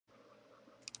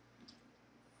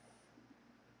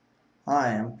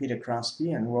Hi, I'm Peter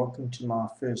Crosby and welcome to my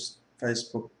first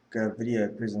Facebook video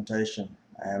presentation.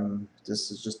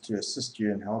 This is just to assist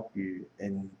you and help you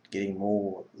in getting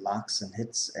more likes and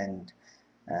hits and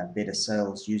better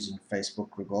sales using Facebook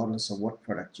regardless of what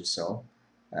product you sell.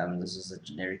 This is a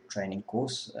generic training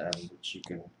course which you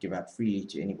can give out freely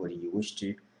to anybody you wish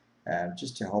to,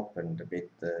 just to help and abet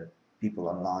the people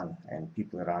online and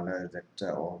people that I know that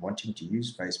are wanting to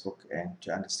use Facebook and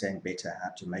to understand better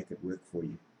how to make it work for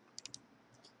you.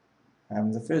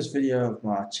 The first video of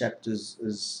my chapters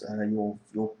is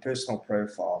your personal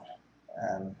profile.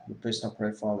 Your personal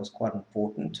profile is quite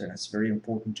important, and it's very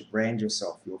important to brand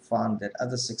yourself. You'll find that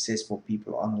other successful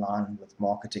people online with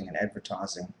marketing and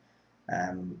advertising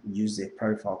use their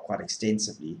profile quite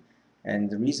extensively. And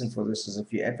the reason for this is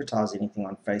if you advertise anything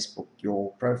on Facebook,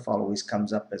 your profile always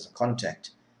comes up as a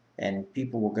contact, and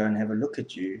people will go and have a look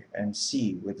at you and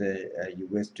see whether you're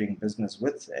worth doing business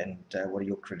with and what are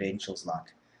your credentials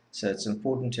like. So it's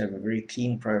important to have a very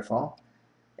clean profile,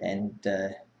 and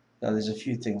there's a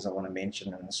few things I want to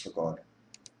mention in this regard.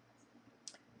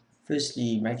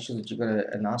 Firstly, make sure that you've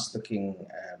got a nice looking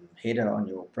header on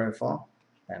your profile.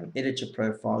 Edit your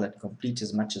profile and complete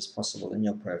as much as possible in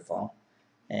your profile.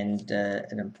 And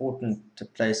an important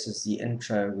place is the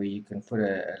intro, where you can put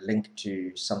a link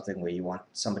to something where you want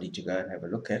somebody to go and have a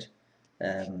look at.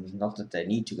 Not that they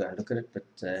need to go and look at it, but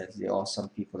there are some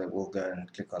people that will go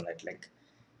and click on that link.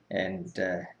 And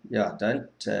yeah,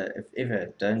 don't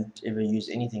ever use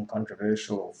anything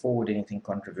controversial or forward anything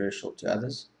controversial to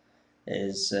others,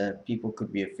 as people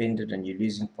could be offended and you're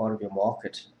losing part of your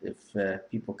market if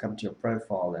people come to your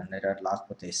profile and they don't like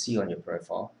what they see on your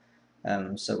profile.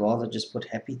 So rather just put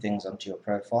happy things onto your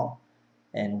profile.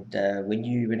 And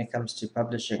when it comes to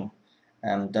publishing,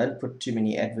 don't put too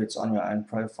many adverts on your own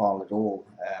profile at all.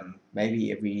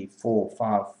 Maybe every 4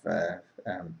 or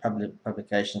 5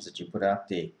 publications that you put out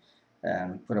there,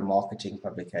 put a marketing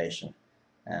publication,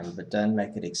 but don't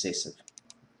make it excessive.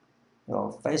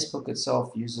 Well, Facebook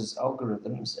itself uses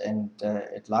algorithms, and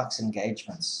it likes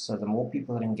engagements. So the more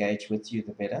people that engage with you,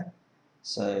 the better.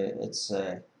 So it's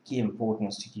key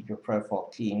importance to keep your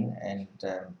profile clean and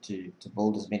to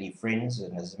build as many friends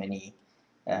and as many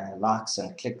likes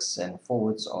and clicks and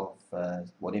forwards of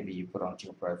whatever you put onto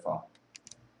your profile.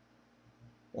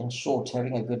 In short,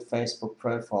 having a good Facebook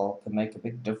profile can make a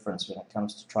big difference when it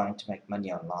comes to trying to make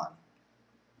money online.